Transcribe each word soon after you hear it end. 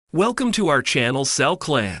Welcome to our channel, Cell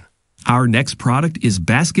Clan. Our next product is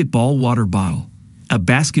Basketball Water Bottle. A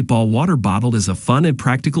basketball water bottle is a fun and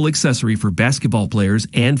practical accessory for basketball players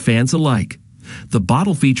and fans alike. The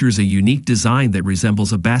bottle features a unique design that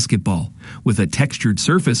resembles a basketball, with a textured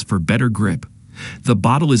surface for better grip. The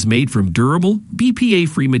bottle is made from durable,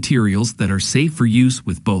 BPA-free materials that are safe for use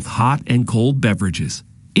with both hot and cold beverages.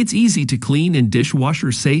 It's easy to clean and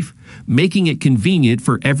dishwasher safe, making it convenient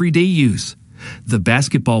for everyday use. The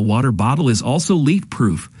basketball water bottle is also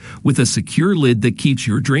leak-proof, with a secure lid that keeps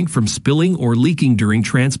your drink from spilling or leaking during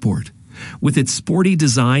transport. With its sporty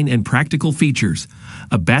design and practical features,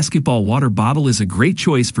 a basketball water bottle is a great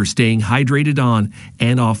choice for staying hydrated on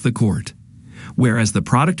and off the court. Whereas the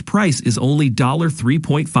product price is only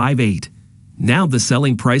 $3.58. Now the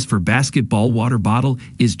selling price for basketball water bottle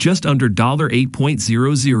is just under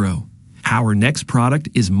 $8.00. Our next product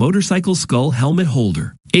is Motorcycle Skull Helmet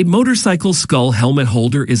Holder. A motorcycle skull helmet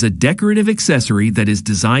holder is a decorative accessory that is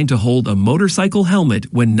designed to hold a motorcycle helmet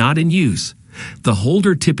when not in use. The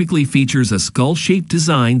holder typically features a skull-shaped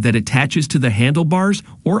design that attaches to the handlebars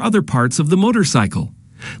or other parts of the motorcycle.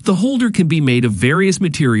 The holder can be made of various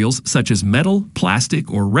materials such as metal, plastic,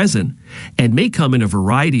 or resin, and may come in a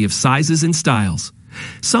variety of sizes and styles.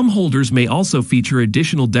 Some holders may also feature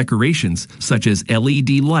additional decorations such as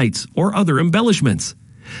LED lights or other embellishments.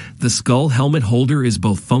 The skull helmet holder is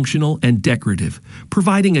both functional and decorative,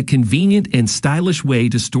 providing a convenient and stylish way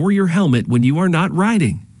to store your helmet when you are not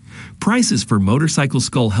riding. Prices for motorcycle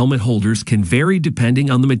skull helmet holders can vary depending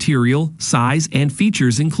on the material, size, and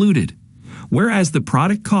features included, whereas the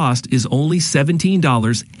product cost is only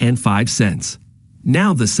 $17.05.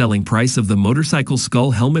 Now the selling price of the motorcycle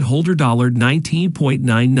skull helmet holder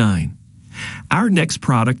 $19.99. Our next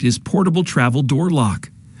product is Portable Travel Door Lock.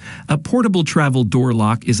 A portable travel door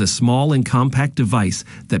lock is a small and compact device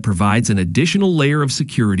that provides an additional layer of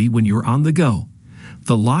security when you're on the go.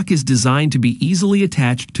 The lock is designed to be easily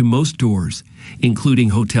attached to most doors, including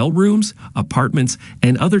hotel rooms, apartments,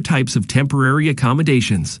 and other types of temporary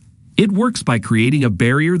accommodations. It works by creating a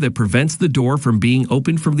barrier that prevents the door from being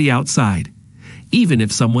opened from the outside, even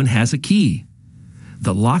if someone has a key.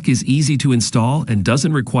 The lock is easy to install and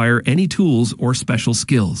doesn't require any tools or special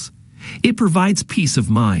skills. It provides peace of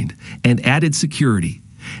mind and added security,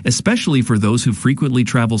 especially for those who frequently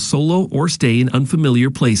travel solo or stay in unfamiliar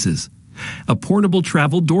places. A portable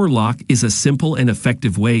travel door lock is a simple and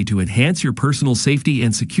effective way to enhance your personal safety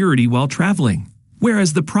and security while traveling,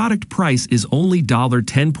 whereas the product price is only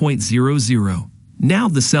 $10.00. Now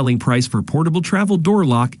the selling price for portable travel door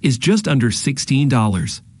lock is just under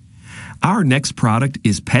 $16. Our next product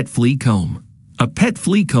is Pet Flea Comb. A pet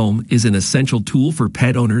flea comb is an essential tool for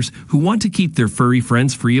pet owners who want to keep their furry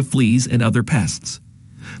friends free of fleas and other pests.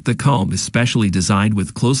 The comb is specially designed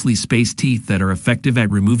with closely spaced teeth that are effective at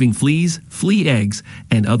removing fleas, flea eggs,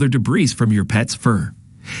 and other debris from your pet's fur.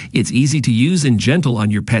 It's easy to use and gentle on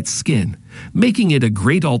your pet's skin, making it a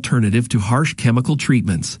great alternative to harsh chemical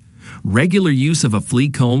treatments. Regular use of a flea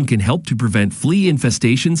comb can help to prevent flea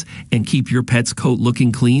infestations and keep your pet's coat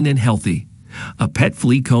looking clean and healthy. A pet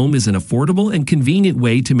flea comb is an affordable and convenient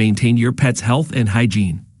way to maintain your pet's health and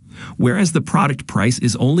hygiene, whereas the product price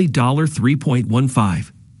is only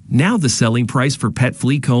 $3.15. Now the selling price for Pet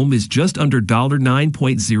Flea Comb is just under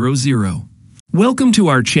 $9.00. Welcome to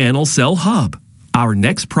our channel, Cell Hub. Our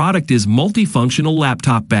next product is Multifunctional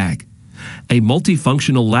Laptop Bag. A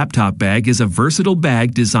multifunctional laptop bag is a versatile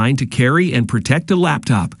bag designed to carry and protect a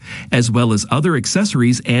laptop, as well as other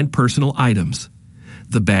accessories and personal items.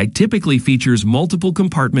 The bag typically features multiple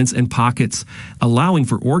compartments and pockets, allowing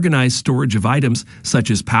for organized storage of items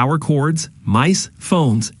such as power cords, mice,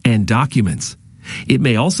 phones, and documents. It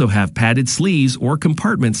may also have padded sleeves or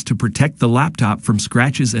compartments to protect the laptop from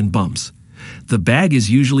scratches and bumps. The bag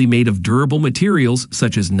is usually made of durable materials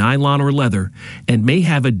such as nylon or leather and may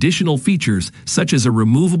have additional features such as a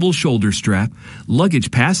removable shoulder strap,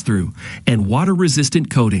 luggage pass-through, and water-resistant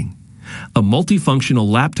coating. A multifunctional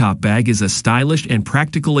laptop bag is a stylish and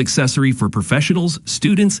practical accessory for professionals,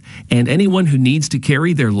 students, and anyone who needs to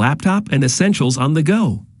carry their laptop and essentials on the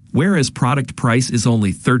go, whereas product price is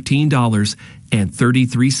only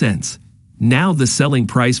 $13.33. Now the selling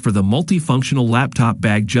price for the multifunctional laptop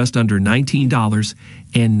bag just under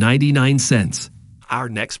 $19.99. Our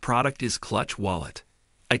next product is Clutch Wallet.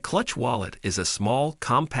 A clutch wallet is a small,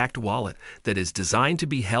 compact wallet that is designed to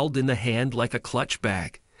be held in the hand like a clutch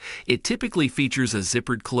bag. It typically features a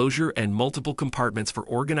zippered closure and multiple compartments for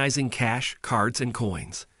organizing cash, cards, and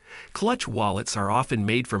coins. Clutch wallets are often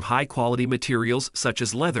made from high-quality materials such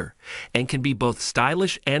as leather and can be both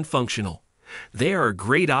stylish and functional. They are a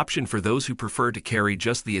great option for those who prefer to carry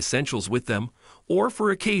just the essentials with them or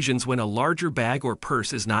for occasions when a larger bag or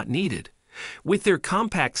purse is not needed. With their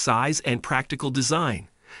compact size and practical design,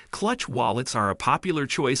 clutch wallets are a popular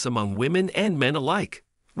choice among women and men alike,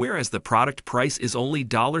 whereas the product price is only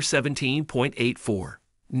 $17.84.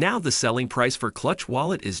 Now the selling price for clutch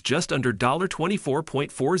wallet is just under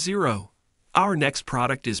 $24.40. Our next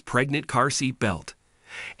product is pregnant car seat belt.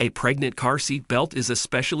 A pregnant car seat belt is a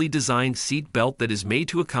specially designed seat belt that is made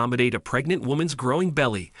to accommodate a pregnant woman's growing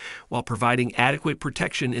belly while providing adequate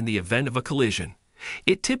protection in the event of a collision.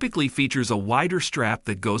 It typically features a wider strap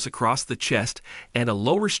that goes across the chest and a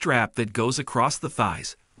lower strap that goes across the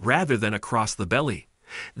thighs, rather than across the belly.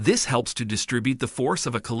 This helps to distribute the force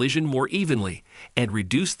of a collision more evenly and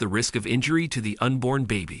reduce the risk of injury to the unborn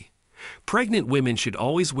baby. Pregnant women should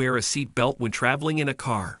always wear a seat belt when traveling in a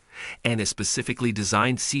car, and a specifically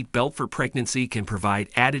designed seat belt for pregnancy can provide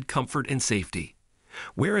added comfort and safety.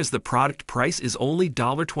 Whereas the product price is only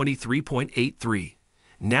 $23.83.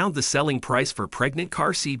 Now the selling price for pregnant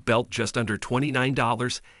car seat belt just under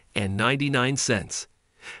 $29.99.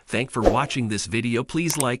 Thanks for watching this video.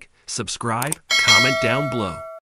 Please like, subscribe, comment down below.